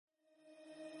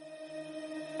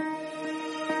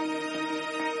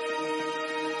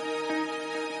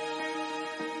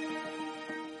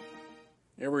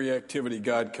Every activity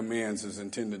God commands is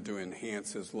intended to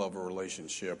enhance his love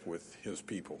relationship with his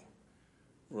people.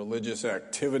 Religious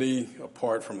activity,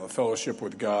 apart from the fellowship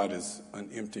with God, is an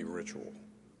empty ritual.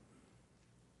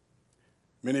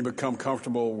 Many become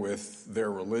comfortable with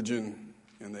their religion,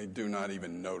 and they do not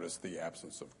even notice the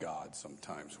absence of God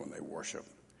sometimes when they worship.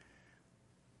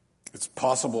 Is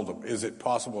it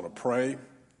possible to pray,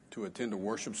 to attend a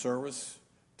worship service,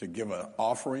 to give an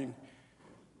offering,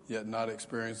 yet not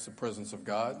experience the presence of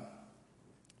God?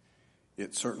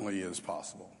 It certainly is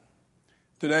possible.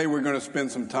 Today we're going to spend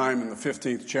some time in the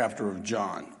 15th chapter of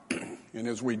John. And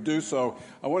as we do so,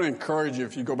 I want to encourage you,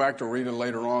 if you go back to read it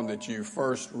later on, that you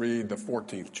first read the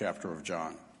 14th chapter of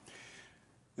John.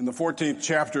 In the 14th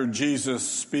chapter, Jesus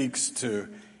speaks to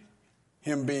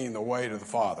him being the way to the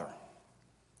Father.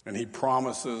 And he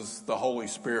promises the Holy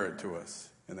Spirit to us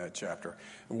in that chapter.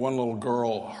 And one little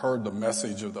girl heard the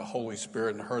message of the Holy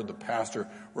Spirit and heard the pastor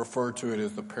refer to it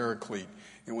as the Paraclete.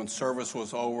 And when service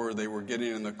was over, they were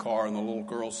getting in the car, and the little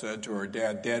girl said to her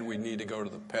dad, "Dad, we need to go to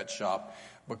the pet shop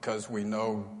because we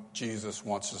know Jesus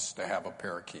wants us to have a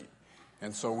parakeet.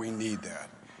 And so we need that."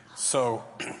 So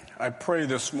I pray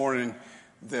this morning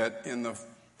that in the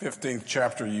 15th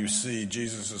chapter you see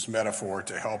Jesus' metaphor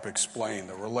to help explain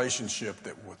the relationship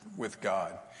with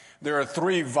God. There are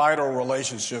three vital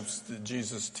relationships that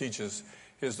Jesus teaches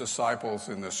his disciples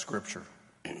in this scripture.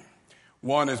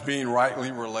 One is being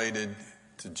rightly related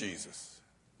to Jesus.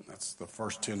 That's the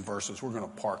first 10 verses. We're going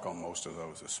to park on most of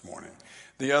those this morning.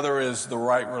 The other is the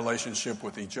right relationship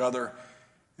with each other.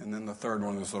 And then the third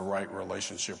one is the right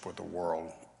relationship with the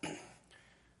world.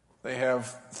 They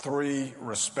have three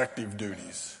respective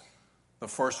duties. The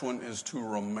first one is to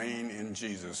remain in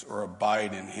Jesus or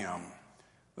abide in him.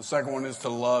 The second one is to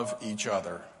love each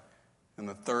other. And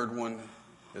the third one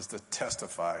is to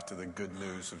testify to the good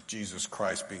news of Jesus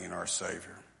Christ being our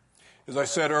Savior. As I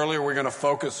said earlier, we're going to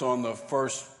focus on the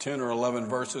first 10 or 11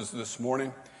 verses this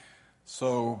morning.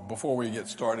 So before we get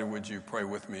started, would you pray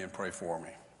with me and pray for me?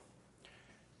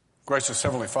 Gracious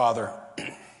Heavenly Father,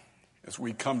 as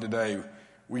we come today,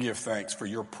 we give thanks for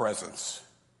your presence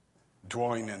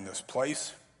dwelling in this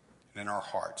place and in our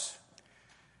hearts.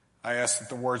 I ask that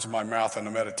the words of my mouth and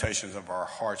the meditations of our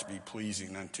hearts be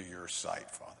pleasing unto your sight,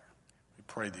 Father. We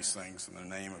pray these things in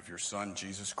the name of your Son,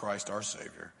 Jesus Christ, our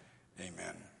Savior.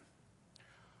 Amen.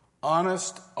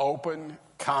 Honest, open,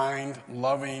 kind,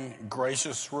 loving,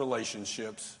 gracious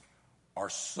relationships are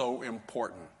so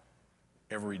important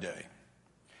every day.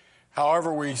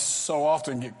 However, we so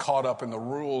often get caught up in the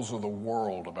rules of the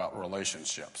world about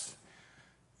relationships.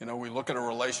 You know, we look at a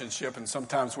relationship and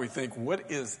sometimes we think,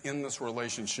 what is in this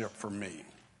relationship for me?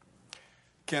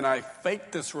 Can I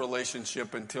fake this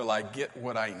relationship until I get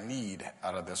what I need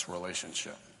out of this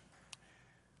relationship?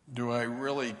 Do I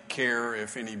really care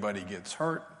if anybody gets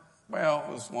hurt? Well,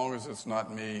 as long as it's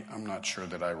not me, I'm not sure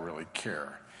that I really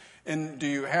care. And do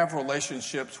you have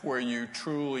relationships where you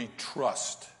truly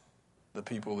trust the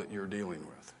people that you're dealing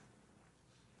with?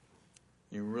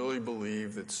 You really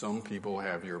believe that some people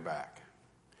have your back.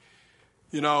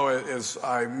 You know, as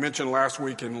I mentioned last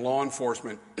week in law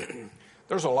enforcement,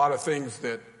 there's a lot of things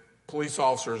that police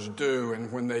officers do,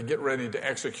 and when they get ready to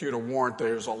execute a warrant,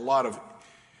 there's a lot of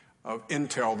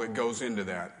intel that goes into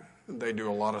that. They do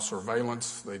a lot of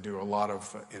surveillance. They do a lot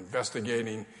of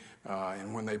investigating.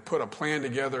 And when they put a plan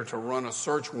together to run a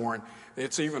search warrant,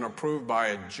 it's even approved by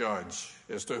a judge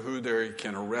as to who they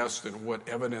can arrest and what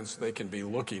evidence they can be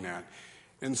looking at.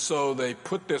 And so they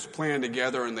put this plan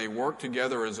together and they work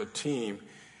together as a team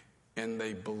and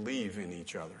they believe in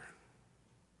each other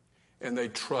and they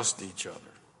trust each other.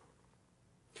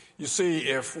 You see,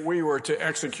 if we were to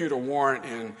execute a warrant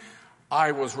and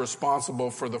I was responsible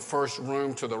for the first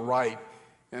room to the right,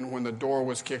 and when the door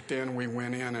was kicked in, we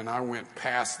went in and I went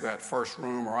past that first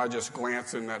room, or I just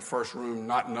glanced in that first room,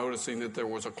 not noticing that there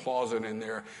was a closet in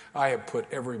there, I have put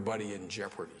everybody in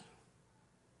jeopardy.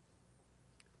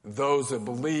 Those that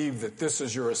believe that this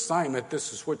is your assignment,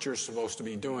 this is what you're supposed to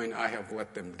be doing, I have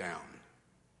let them down.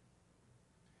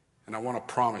 And I want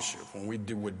to promise you, when we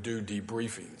would do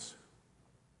debriefings,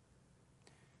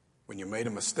 when you made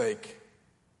a mistake,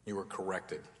 you were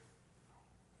corrected.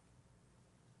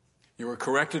 You were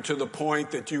corrected to the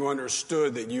point that you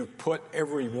understood that you put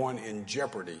everyone in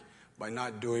jeopardy by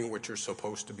not doing what you're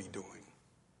supposed to be doing.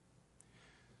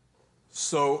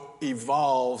 So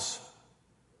evolves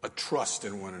a trust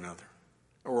in one another,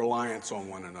 a reliance on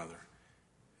one another.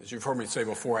 As you've heard me say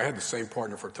before, I had the same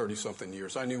partner for 30-something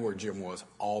years. I knew where Jim was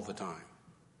all the time.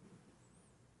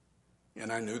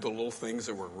 And I knew the little things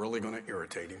that were really going to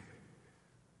irritate him.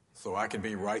 So I could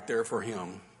be right there for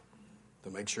him to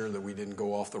make sure that we didn't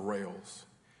go off the rails.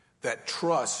 that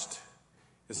trust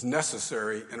is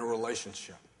necessary in a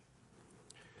relationship.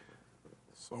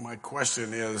 So my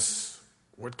question is,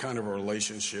 what kind of a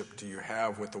relationship do you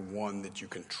have with the one that you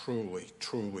can truly,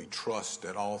 truly trust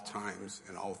at all times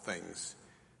and all things?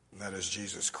 And that is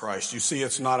Jesus Christ. You see,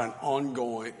 it's not an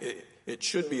ongoing, it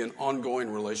should be an ongoing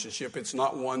relationship. It's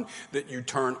not one that you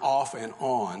turn off and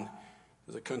on.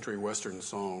 There's a country western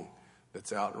song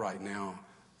that's out right now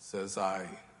says, I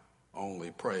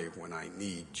only pray when I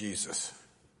need Jesus.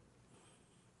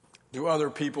 Do other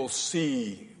people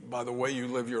see by the way you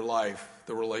live your life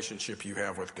the relationship you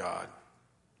have with God?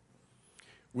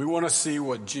 We want to see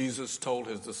what Jesus told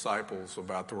his disciples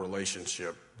about the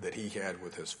relationship that he had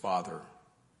with his Father.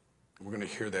 We're going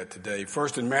to hear that today.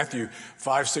 First, in Matthew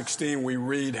 5:16, we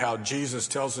read how Jesus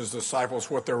tells his disciples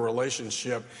what their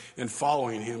relationship in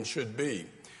following him should be,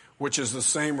 which is the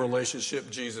same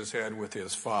relationship Jesus had with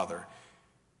his Father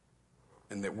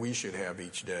and that we should have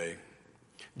each day.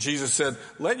 Jesus said,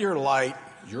 let your light,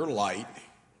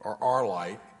 or our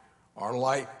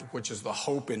light, which is the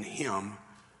hope in him,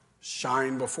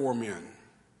 shine before men,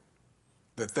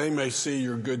 that they may see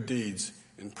your good deeds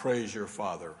and praise your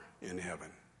Father in heaven.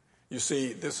 You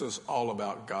see, this is all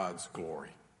about God's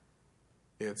glory.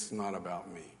 It's not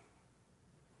about me.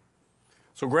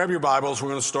 So grab your Bibles. We're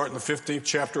going to start in the 15th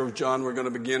chapter of John. We're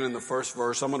going to begin in the first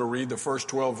verse. I'm going to read the first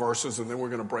 12 verses, and then we're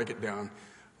going to break it down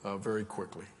very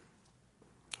quickly.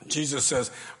 Jesus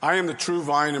says, I am the true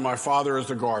vine, and my Father is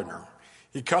the gardener.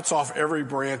 He cuts off every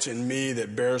branch in me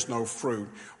that bears no fruit,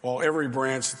 while every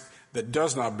branch that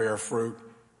does not bear fruit,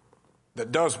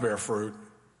 that does bear fruit,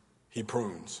 he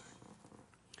prunes,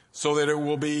 so that it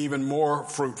will be even more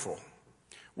fruitful.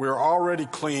 You are already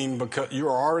clean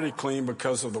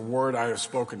because of the word I have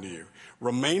spoken to you.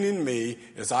 Remain in me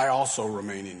as I also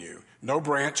remain in you. No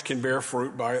branch can bear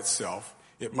fruit by itself.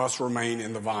 It must remain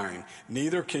in the vine.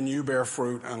 Neither can you bear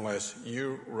fruit unless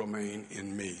you remain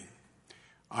in me.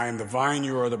 I am the vine,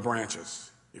 you are the branches.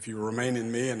 If you remain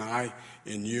in me and I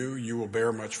in you, you will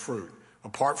bear much fruit.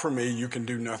 Apart from me, you can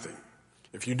do nothing.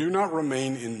 If you do not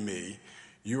remain in me,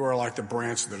 you are like the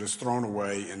branch that is thrown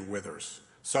away and withers.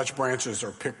 Such branches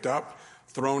are picked up,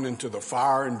 thrown into the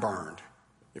fire, and burned.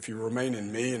 If you remain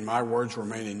in me and my words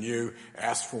remain in you,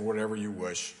 ask for whatever you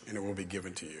wish, and it will be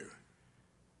given to you.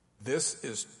 This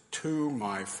is to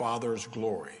my Father's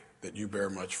glory, that you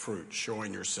bear much fruit,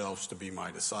 showing yourselves to be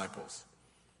my disciples.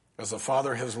 As the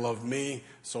Father has loved me,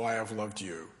 so I have loved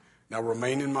you. Now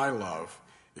remain in my love.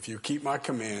 If you keep my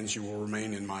commands, you will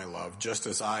remain in my love, just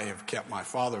as I have kept my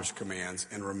Father's commands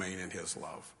and remain in his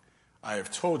love. I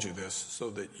have told you this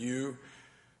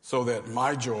so that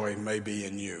my joy may be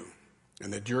in you,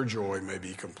 and that your joy may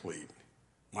be complete.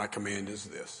 My command is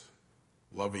this: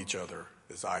 love each other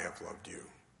as I have loved you.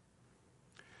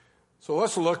 So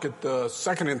let's look at the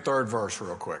second and third verse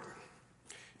real quick.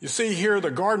 You see here,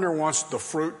 the gardener wants the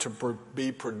fruit to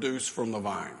be produced from the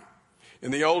vine.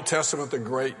 In the Old Testament, the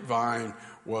grapevine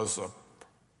was a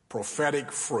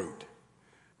prophetic fruit.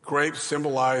 Grapes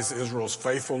symbolize Israel's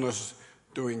faithfulness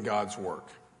doing God's work.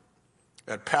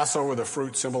 At Passover, the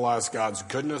fruit symbolized God's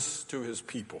goodness to his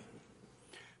people.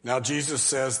 Now Jesus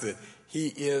says that he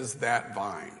is that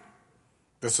vine.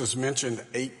 This is mentioned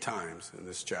 8 times in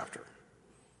this chapter.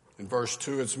 In verse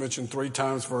 2, it's mentioned 3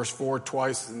 times, verse 4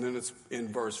 twice, and then it's in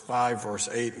verse 5, verse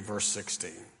 8, and verse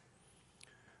 16.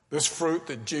 This fruit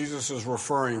that Jesus is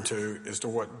referring to is to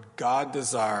what God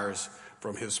desires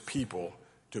from his people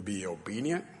to be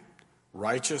obedient,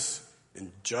 righteous,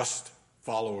 and just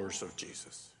followers of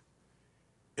Jesus.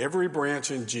 Every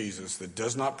branch in Jesus that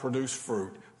does not produce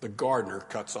fruit, the gardener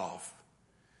cuts off.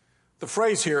 The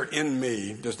phrase here, in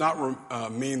me, does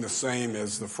not mean the same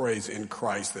as the phrase in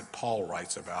Christ that Paul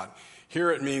writes about.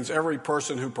 Here it means every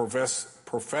person who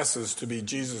professes to be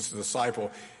Jesus'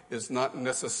 disciple is not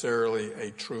necessarily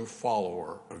a true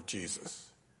follower of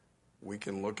Jesus. We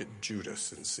can look at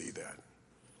Judas and see that.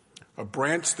 A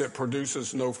branch that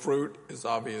produces no fruit is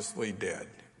obviously dead.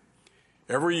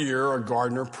 Every year, a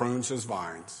gardener prunes his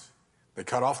vines. They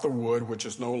cut off the wood, which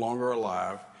is no longer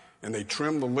alive, and they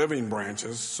trim the living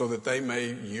branches so that they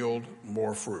may yield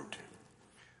more fruit.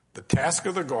 The task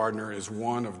of the gardener is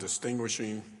one of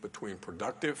distinguishing between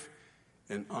productive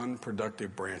and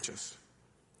unproductive branches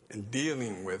and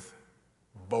dealing with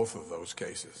both of those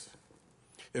cases.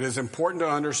 It is important to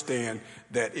understand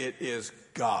that it is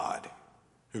God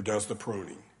who does the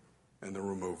pruning and the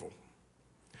removal.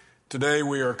 Today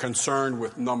we are concerned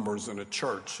with numbers in a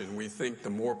church, and we think the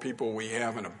more people we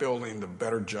have in a building, the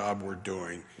better job we're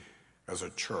doing as a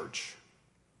church.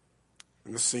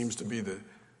 And this seems to be the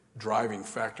driving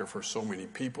factor for so many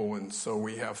people, and so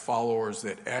we have followers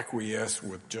that acquiesce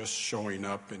with just showing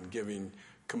up and giving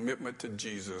commitment to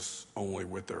Jesus only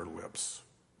with their lips.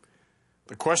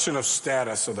 The question of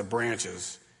status of the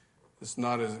branches is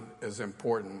not as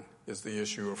important as the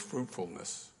issue of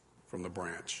fruitfulness from the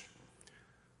branch.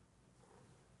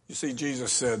 You see,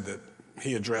 Jesus said that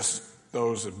he addressed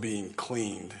those of being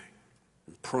cleaned,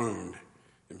 and pruned,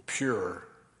 and pure.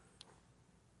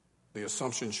 The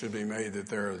assumption should be made that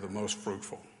they're the most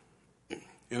fruitful.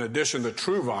 In addition, the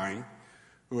true vine,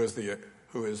 who is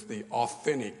the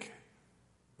authentic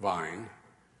vine,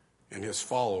 and his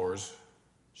followers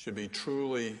should be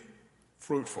truly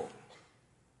fruitful.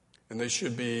 And they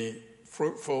should be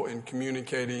fruitful in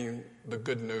communicating the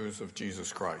good news of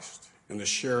Jesus Christ and the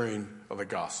sharing of the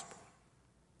gospel.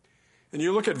 And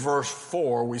you look at verse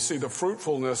 4, we see the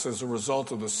fruitfulness as a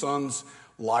result of the Son's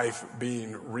life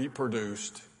being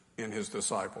reproduced in his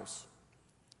disciples.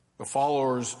 The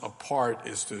followers' part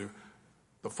is to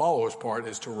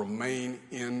remain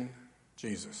in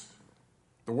Jesus.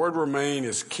 The word remain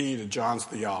is key to John's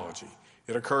theology.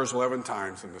 It occurs 11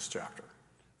 times in this chapter,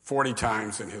 40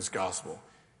 times in his gospel,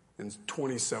 and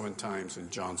 27 times in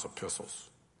John's epistles.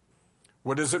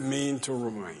 What does it mean to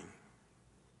remain?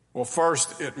 Well,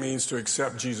 first, it means to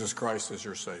accept Jesus Christ as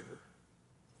your Savior.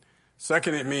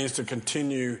 Second, it means to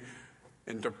continue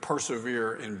and to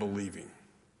persevere in believing.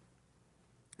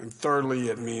 And thirdly,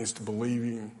 it means to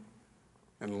believing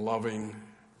and lovingly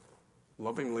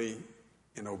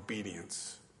in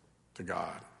obedience to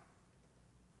God.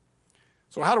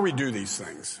 So how do we do these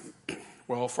things?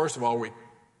 Well, first of all, we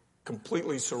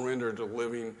completely surrender to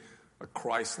living a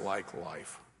Christ-like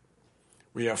life.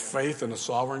 We have faith in a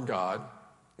sovereign God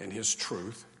and his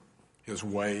truth, his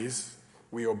ways.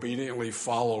 We obediently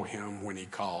follow him when he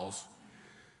calls.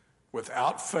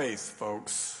 Without faith,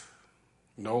 folks,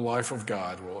 no life of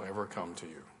God will ever come to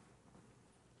you.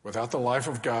 Without the life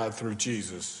of God through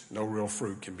Jesus, no real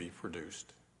fruit can be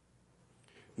produced.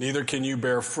 Neither can you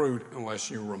bear fruit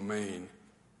unless you remain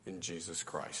in Jesus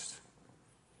Christ.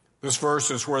 This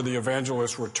verse is where the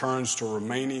evangelist returns to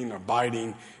remaining,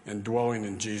 abiding, and dwelling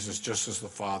in Jesus just as the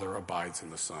Father abides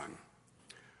in the Son.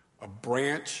 A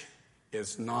branch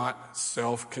is not a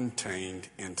self-contained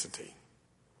entity,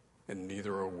 and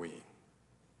neither are we.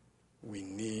 We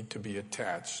need to be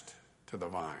attached to the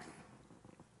vine.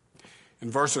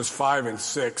 In verses 5 and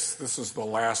 6, this is the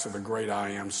last of the great I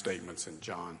am statements in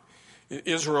John.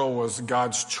 Israel was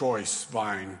God's choice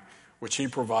vine, which he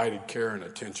provided care and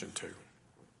attention to.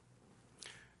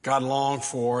 God longed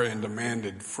for and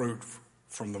demanded fruit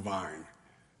from the vine,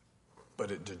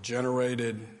 but it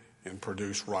degenerated and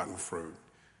produced rotten fruit.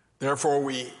 Therefore,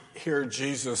 we hear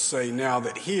Jesus say now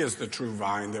that he is the true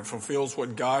vine that fulfills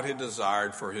what God had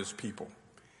desired for his people.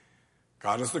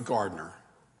 God is the gardener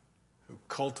who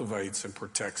cultivates and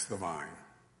protects the vine.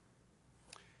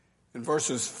 In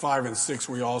verses 5 and 6,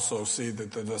 we also see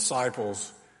that the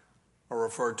disciples are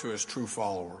referred to as true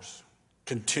followers,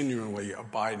 continually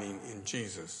abiding in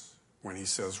Jesus when he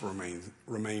says,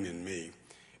 remain in me.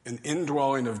 An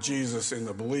indwelling of Jesus in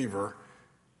the believer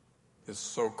is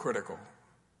so critical.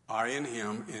 I in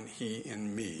him and he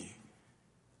in me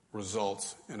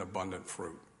results in abundant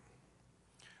fruit.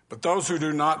 But those who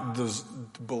do not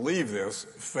believe this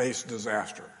face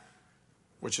disaster,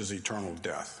 which is eternal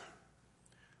death.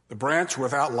 The branch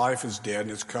without life is dead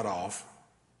and is cut off,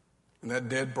 and that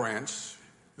dead branch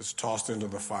is tossed into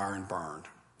the fire and burned.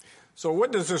 So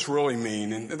what does this really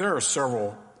mean? And there are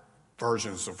several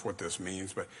versions of what this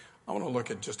means, but I want to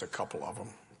look at just a couple of them.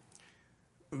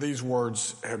 These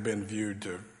words have been viewed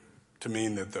to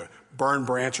mean that the burned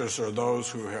branches are those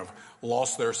who have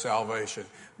lost their salvation.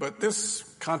 But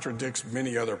this contradicts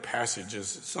many other passages,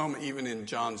 some even in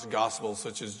John's gospel,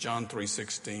 such as John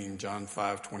 3:16, John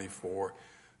 5:24,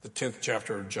 the 10th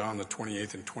chapter of John, the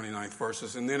 28th and 29th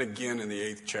verses, and then again in the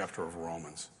 8th chapter of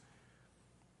Romans.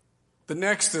 The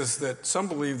next is that some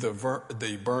believe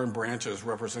the burned branches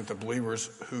represent the believers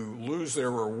who lose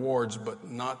their rewards but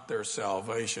not their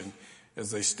salvation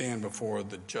as they stand before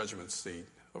the judgment seat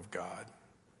of God.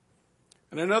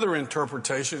 And another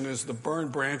interpretation is the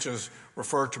burned branches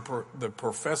refer to the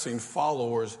professing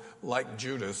followers like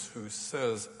Judas, who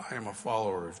says, I am a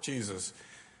follower of Jesus,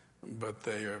 but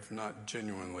they have not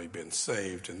genuinely been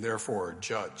saved and therefore are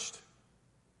judged.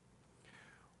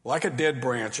 Like a dead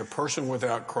branch, a person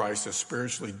without Christ is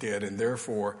spiritually dead and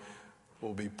therefore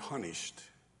will be punished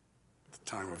at the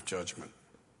time of judgment.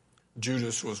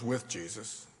 Judas was with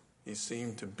Jesus. He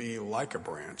seemed to be like a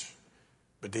branch,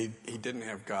 but he didn't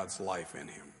have God's life in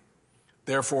him.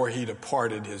 Therefore, he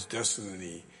departed. His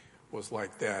destiny was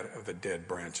like that of the dead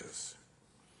branches.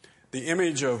 The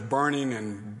image of burning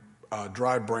and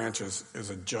dry branches is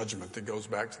a judgment that goes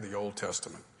back to the Old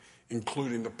Testament,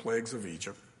 including the plagues of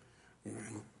Egypt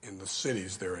and the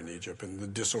cities there in Egypt and the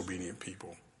disobedient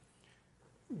people.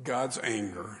 God's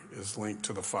anger is linked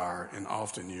to the fire and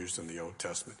often used in the Old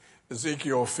Testament.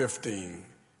 Ezekiel 15,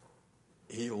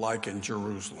 he likened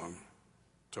Jerusalem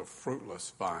to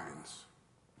fruitless vines.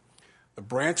 The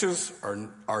branches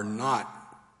are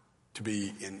not to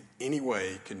be in any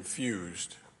way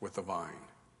confused with the vine.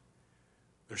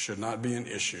 There should not be an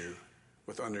issue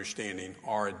with understanding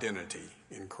our identity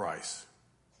in Christ.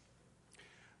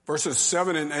 Verses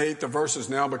 7 and 8, the verses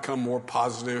now become more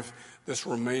positive. This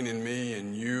remain in me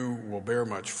and you will bear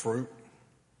much fruit.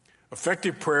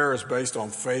 Effective prayer is based on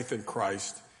faith in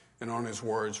Christ and on his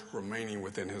words remaining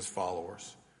within his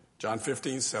followers. John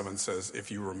 15:7 says,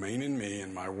 if you remain in me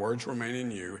and my words remain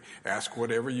in you, ask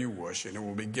whatever you wish and it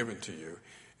will be given to you.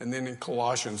 And then in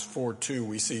Colossians 4:2,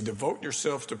 we see, devote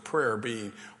yourselves to prayer,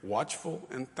 being watchful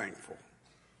and thankful.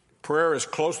 Prayer is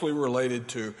closely related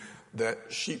to that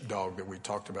sheepdog that we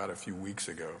talked about a few weeks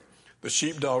ago. The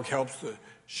sheepdog helps the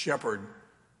shepherd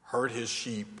herd his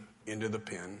sheep into the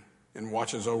pen and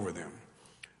watches over them.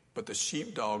 But the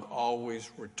sheepdog always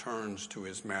returns to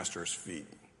his master's feet.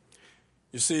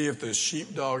 You see, if the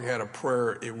sheepdog had a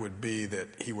prayer, it would be that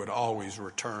he would always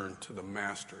return to the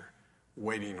master,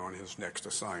 waiting on his next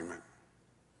assignment.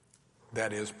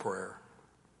 That is prayer.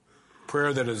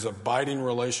 Prayer that is an abiding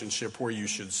relationship where you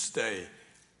should stay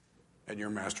at your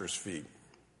master's feet.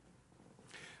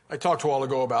 I talked a while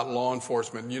ago about law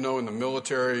enforcement. You know, in the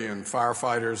military and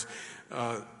firefighters,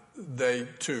 they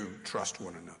too trust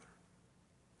one another.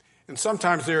 And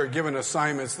sometimes they are given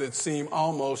assignments that seem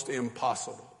almost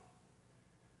impossible.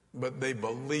 But they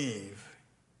believe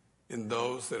in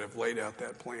those that have laid out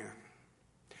that plan.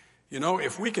 You know,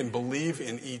 if we can believe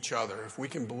in each other, if we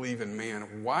can believe in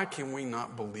man, why can we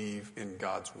not believe in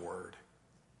God's word?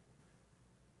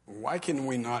 Why can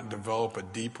we not develop a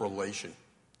deep relationship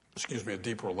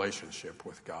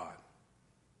with God?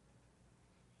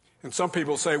 And some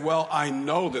people say, well, I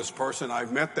know this person,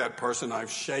 I've met that person,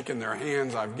 I've shaken their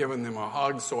hands, I've given them a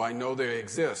hug, so I know they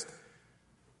exist.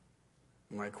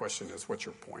 My question is, what's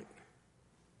your point?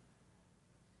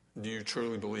 Do you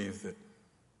truly believe that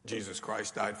Jesus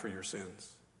Christ died for your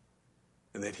sins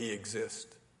and that he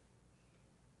exists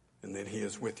and that he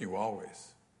is with you always?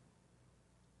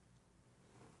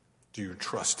 Do you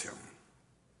trust him?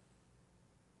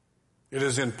 It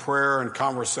is in prayer and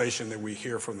conversation that we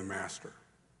hear from the Master.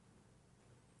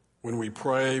 When we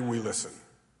pray, we listen.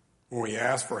 When we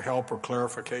ask for help or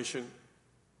clarification,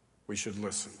 we should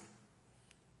listen.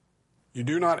 You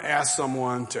do not ask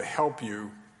someone to help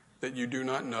you that you do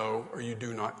not know or you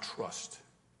do not trust.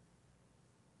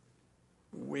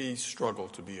 We struggle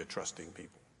to be a trusting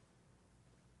people.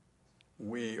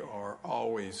 We are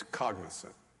always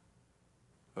cognizant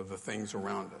of the things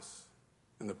around us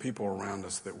and the people around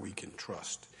us that we can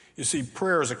trust. You see,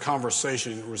 prayer is a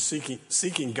conversation. We're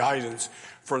seeking guidance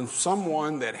from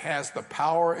someone that has the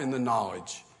power and the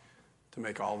knowledge to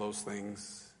make all those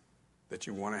things that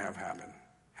you want to have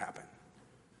happen.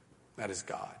 That is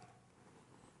God.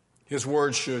 His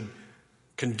word should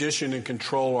condition and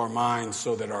control our minds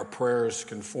so that our prayers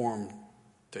conform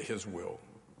to his will.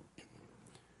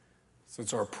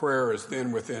 Since our prayer is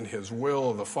then within his will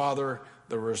of the Father,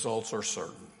 the results are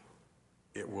certain.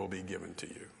 It will be given to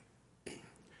you.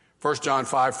 1 John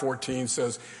 5:14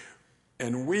 says,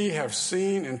 and we have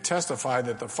seen and testified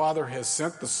that the Father has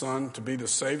sent the Son to be the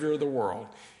Savior of the world.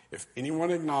 If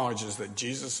anyone acknowledges that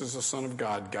Jesus is the Son of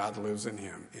God, God lives in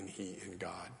him, and he in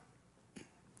God.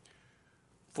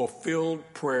 Fulfilled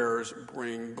prayers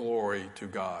bring glory to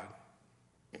God.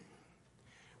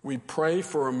 We pray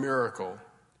for a miracle,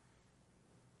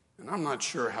 and I'm not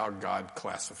sure how God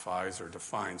classifies or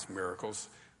defines miracles.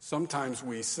 Sometimes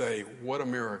we say, what a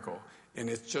miracle, and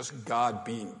it's just God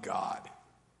being God.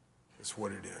 It's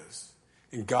what it is.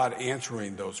 And God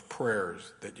answering those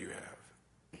prayers that you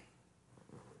have.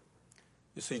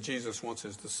 You see, Jesus wants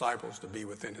his disciples to be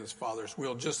within his Father's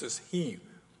will, just as he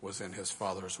was in his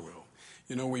Father's will.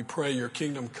 You know, we pray, your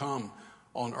kingdom come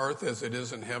on earth as it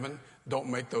is in heaven. Don't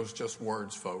make those just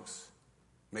words, folks.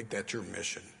 Make that your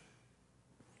mission.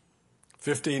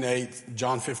 John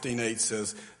 15:8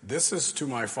 says, this is to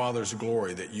my Father's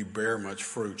glory that you bear much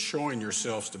fruit, showing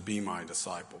yourselves to be my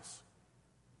disciples.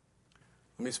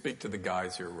 Let me speak to the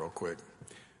guys here real quick.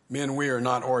 Men, we are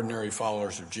not ordinary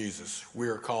followers of Jesus. We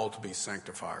are called to be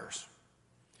sanctifiers.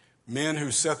 Men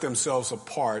who set themselves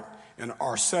apart and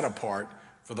are set apart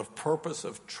for the purpose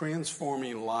of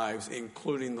transforming lives,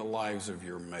 including the lives of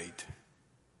your mate.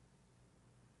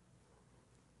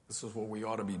 This is what we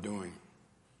ought to be doing.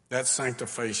 That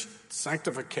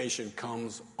sanctification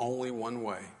comes only one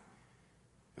way,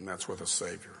 and that's with a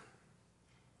Savior.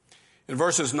 In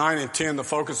verses 9 and 10, the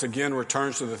focus again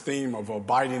returns to the theme of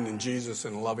abiding in Jesus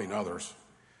and loving others.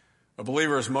 A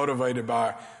believer is motivated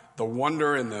by the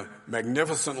wonder and the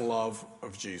magnificent love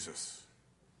of Jesus,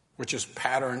 which is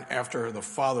patterned after the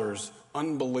Father's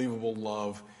unbelievable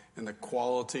love and the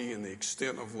quality and the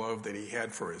extent of love that he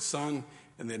had for his Son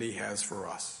and that he has for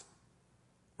us.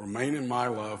 Remain in my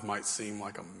love might seem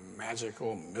like a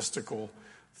magical, mystical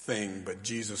thing, but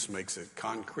Jesus makes it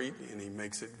concrete and he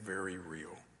makes it very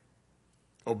real.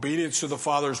 Obedience to the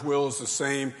Father's will is the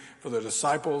same for the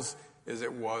disciples as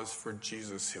it was for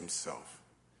Jesus himself.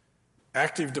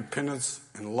 Active dependence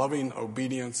and loving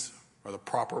obedience are the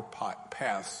proper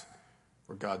paths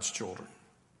for God's children.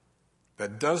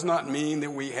 That does not mean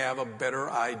that we have a better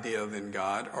idea than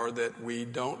God or that we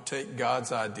don't take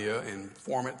God's idea and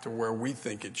form it to where we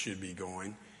think it should be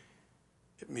going.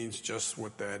 It means just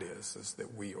what that is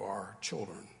that we are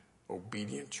children,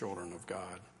 obedient children of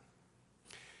God.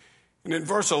 And in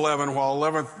verse 11, while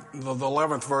the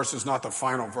 11th verse is not the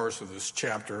final verse of this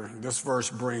chapter, this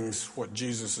verse brings what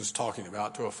Jesus is talking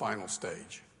about to a final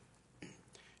stage.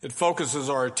 It focuses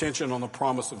our attention on the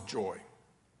promise of joy.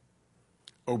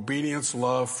 Obedience,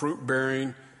 love,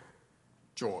 fruit-bearing,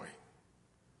 joy.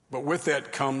 But with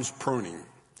that comes pruning.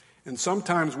 And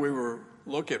sometimes we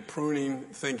look at pruning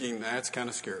thinking that's kind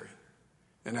of scary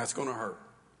and that's going to hurt.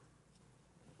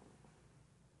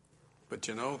 But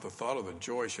you know, the thought of the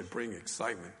joy should bring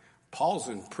excitement. Paul's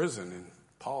in prison and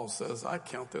Paul says, I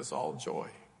count this all joy.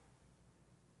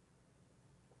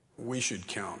 We should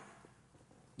count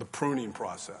the pruning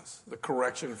process, the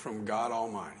correction from God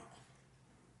Almighty,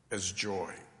 as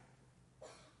joy.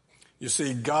 You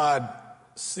see, God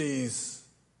sees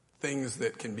things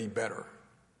that can be better,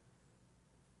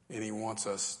 and he wants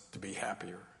us to be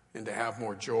happier and to have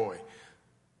more joy.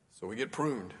 So we get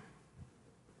pruned.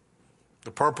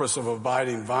 The purpose of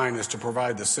Abiding Vine is to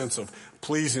provide the sense of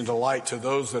pleasing delight to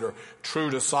those that are true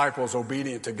disciples,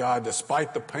 obedient to God.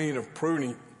 Despite the pain of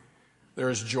pruning, there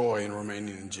is joy in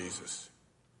remaining in Jesus.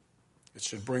 It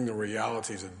should bring the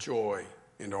realities of joy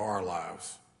into our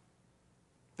lives,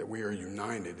 that we are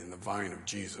united in the vine of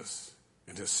Jesus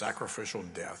and his sacrificial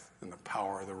death and the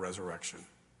power of the resurrection.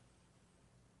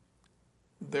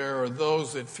 There are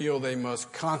those that feel they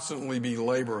must constantly be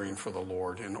laboring for the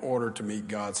Lord in order to meet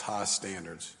God's high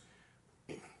standards.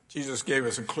 Jesus gave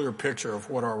us a clear picture of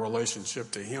what our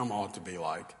relationship to him ought to be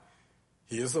like.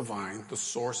 He is the vine, the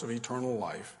source of eternal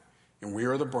life, and we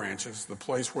are the branches, the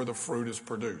place where the fruit is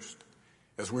produced.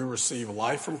 As we receive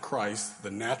life from Christ,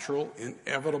 the natural,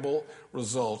 inevitable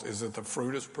result is that the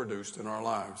fruit is produced in our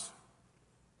lives.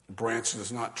 The branch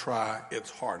does not try its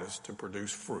hardest to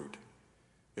produce fruit.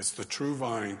 It's the true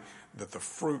vine that the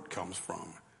fruit comes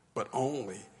from, but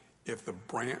only if the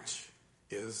branch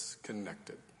is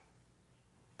connected.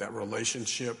 That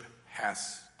relationship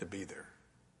has to be there.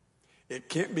 It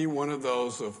can't be one of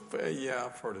those of, yeah,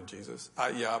 I've heard of Jesus.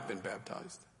 I've been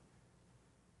baptized.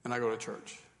 And I go to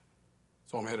church.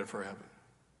 So I'm headed for heaven.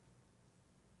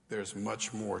 There's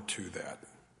much more to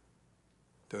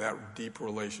that deep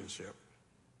relationship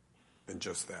than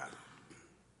just that.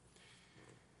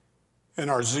 In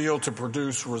our zeal to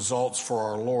produce results for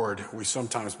our Lord, we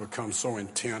sometimes become so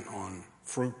intent on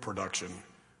fruit production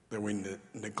that we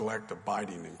neglect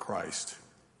abiding in Christ.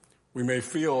 We may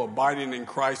feel abiding in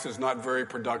Christ is not very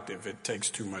productive. It takes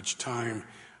too much time.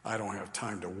 I don't have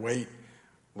time to wait.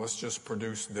 Let's just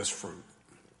produce this fruit.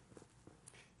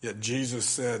 Yet Jesus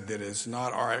said that it's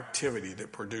not our activity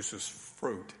that produces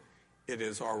fruit. It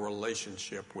is our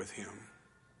relationship with him.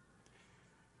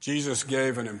 Jesus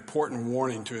gave an important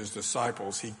warning to his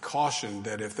disciples. He cautioned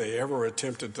that if they ever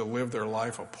attempted to live their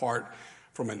life apart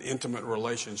from an intimate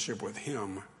relationship with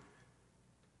him,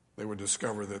 they would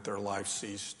discover that their life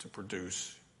ceased to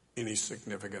produce any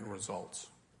significant results.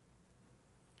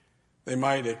 They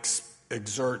might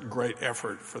exert great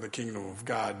effort for the kingdom of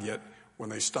God, yet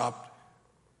when they stopped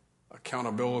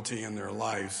accountability in their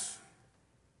lives,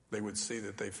 they would see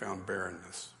that they found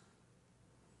barrenness.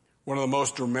 One of the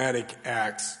most dramatic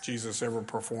acts Jesus ever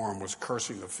performed was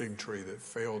cursing the fig tree that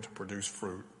failed to produce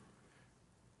fruit.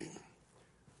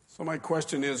 So my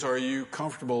question is, are you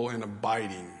comfortable in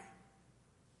abiding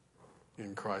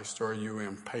in Christ, or are you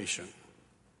impatient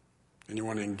and you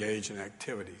want to engage in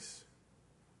activities?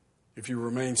 If you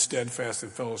remain steadfast in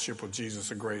fellowship with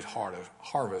Jesus, a great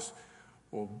harvest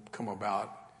will come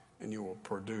about and you will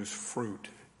produce fruit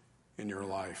in your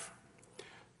life.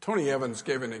 Tony Evans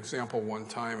gave an example one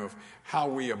time of how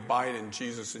we abide in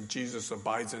Jesus and Jesus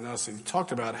abides in us. And he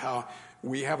talked about how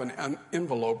we have an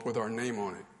envelope with our name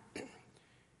on it.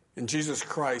 In Jesus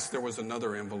Christ, there was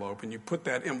another envelope, and you put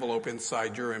that envelope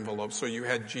inside your envelope, so you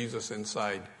had Jesus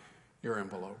inside your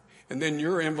envelope. And then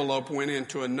your envelope went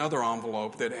into another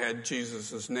envelope that had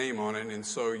Jesus' name on it, and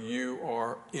so you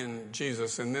are in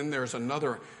Jesus. And then there's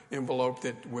another envelope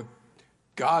that with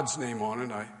God's name on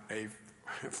it, a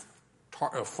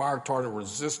fire retardant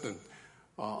resistant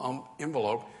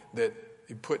envelope that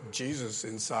you put Jesus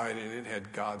inside, and it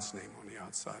had God's name on the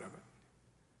outside of it.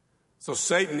 So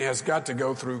Satan has got to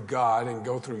go through God and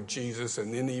go through Jesus,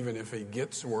 and then even if he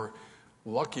were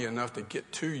lucky enough to get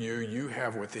to you, you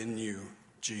have within you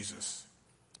Jesus.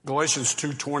 Galatians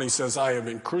 2:20 says, I have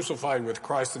been crucified with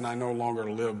Christ, and I no longer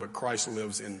live, but Christ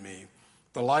lives in me.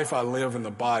 The life I live in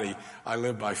the body, I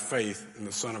live by faith in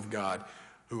the Son of God,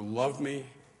 who loved me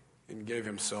and gave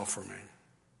himself for me.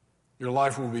 Your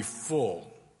life will be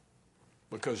full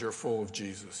because you're full of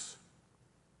Jesus.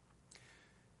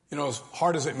 You know, as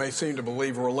hard as it may seem to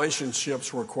believe,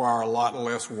 relationships require a lot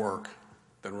less work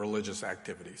than religious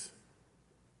activities.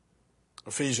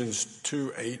 Ephesians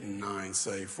 2:8-9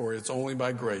 say, for it's only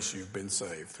by grace you've been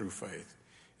saved through faith.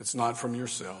 It's not from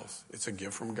yourselves. It's a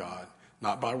gift from God,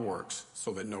 not by works,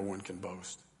 so that no one can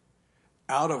boast.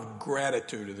 Out of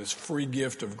gratitude to this free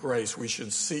gift of grace, we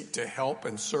should seek to help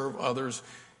and serve others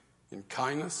in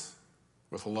kindness,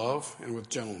 with love, and with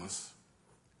gentleness,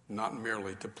 not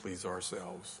merely to please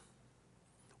ourselves.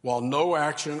 While no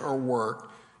action or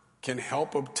work can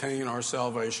help obtain our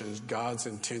salvation, God's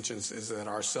intentions is that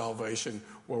our salvation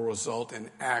will result in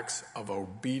acts of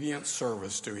obedient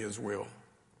service to his will.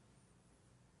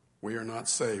 We are not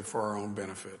saved for our own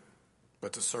benefit,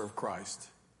 but to serve Christ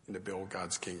and to build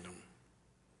God's kingdom.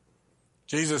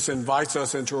 Jesus invites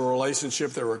us into a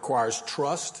relationship that requires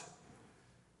trust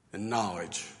and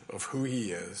knowledge of who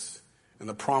he is and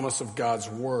the promise of God's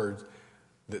word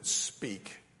that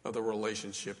speak of the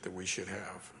relationship that we should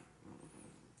have.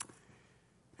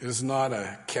 It is not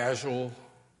a casual,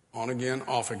 on-again,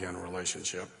 off-again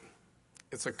relationship.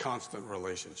 It's a constant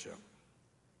relationship.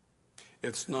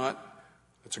 It's not,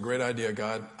 it's a great idea,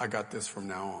 God, I got this from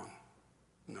now on.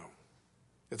 No.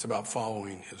 It's about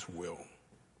following his will.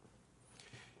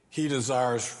 He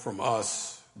desires from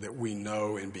us that we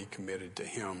know and be committed to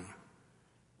him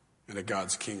and to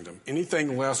God's kingdom.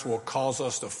 Anything less will cause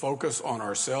us to focus on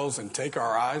ourselves and take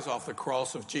our eyes off the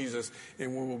cross of Jesus,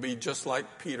 and we will be just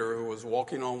like Peter, who was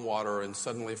walking on water and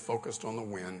suddenly focused on the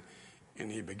wind, and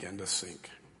he began to sink.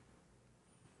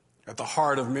 At the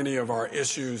heart of many of our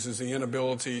issues is the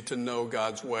inability to know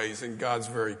God's ways, and God's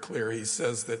very clear. He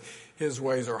says that his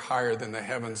ways are higher than the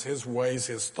heavens. His ways,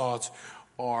 his thoughts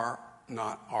are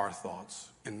not our thoughts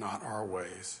and not our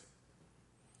ways.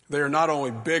 They are not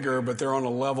only bigger, but they're on a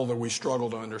level that we struggle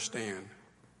to understand.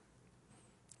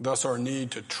 Thus, our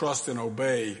need to trust and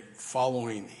obey,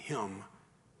 following him,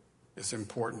 is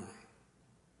important.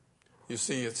 You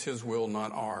see, it's his will,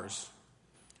 not ours.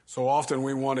 So often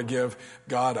we want to give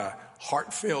God a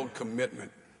heart-filled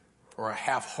commitment or a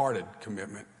half-hearted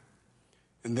commitment,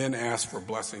 and then ask for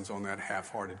blessings on that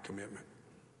half-hearted commitment.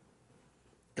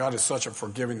 God is such a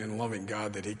forgiving and loving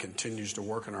God that he continues to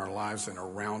work in our lives and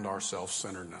around our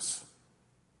self-centeredness.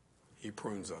 He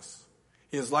prunes us.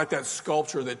 He is like that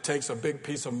sculptor that takes a big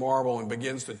piece of marble and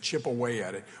begins to chip away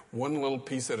at it, one little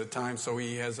piece at a time, so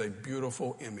he has a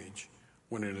beautiful image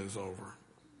when it is over.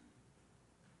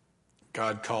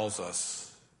 God calls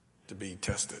us to be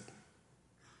tested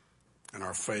and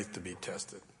our faith to be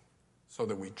tested so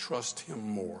that we trust him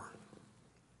more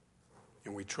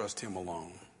and we trust him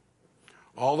alone.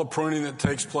 All the pruning that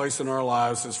takes place in our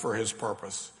lives is for his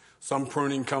purpose. Some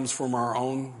pruning comes from our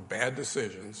own bad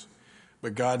decisions,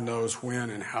 but God knows when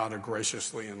and how to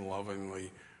graciously and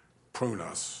lovingly prune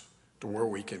us to where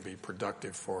we can be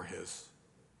productive for his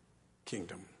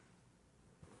kingdom.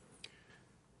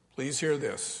 Please hear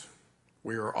this.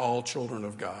 We are all children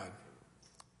of God.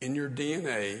 In your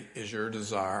DNA is your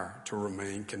desire to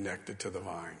remain connected to the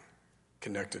vine,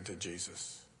 connected to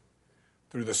Jesus.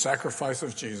 Through the sacrifice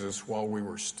of Jesus, while we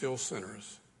were still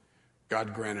sinners,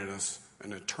 God granted us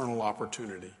an eternal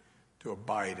opportunity to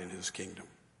abide in his kingdom.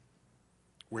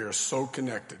 We are so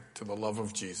connected to the love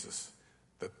of Jesus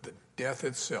that the death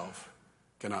itself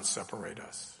cannot separate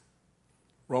us.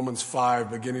 Romans 5,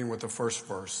 beginning with the first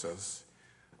verse, says,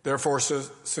 therefore,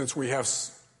 since we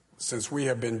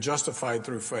have been justified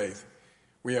through faith,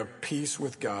 we have peace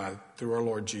with God through our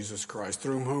Lord Jesus Christ,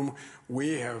 through whom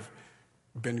we have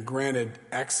been granted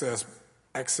access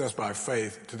by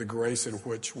faith to the grace in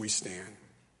which we stand.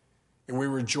 And we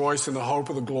rejoice in the hope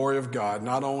of the glory of God,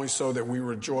 not only so that we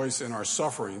rejoice in our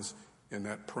sufferings, in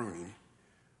that pruning,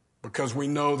 because we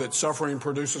know that suffering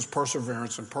produces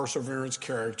perseverance, and perseverance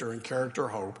character, and character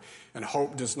hope, and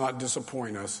hope does not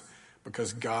disappoint us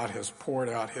because God has poured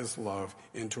out his love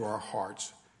into our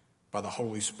hearts by the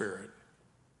Holy Spirit,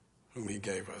 whom he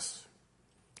gave us.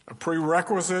 A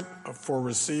prerequisite for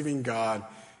receiving God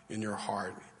in your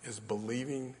heart is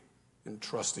believing and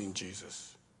trusting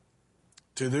Jesus.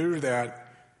 To do that,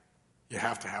 you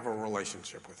have to have a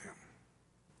relationship with him.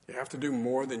 You have to do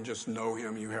more than just know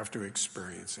him. You have to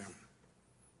experience him.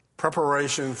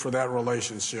 Preparation for that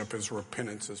relationship is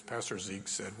repentance, as Pastor Zeke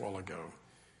said a while ago.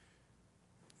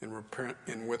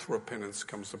 And with repentance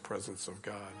comes the presence of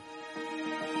God.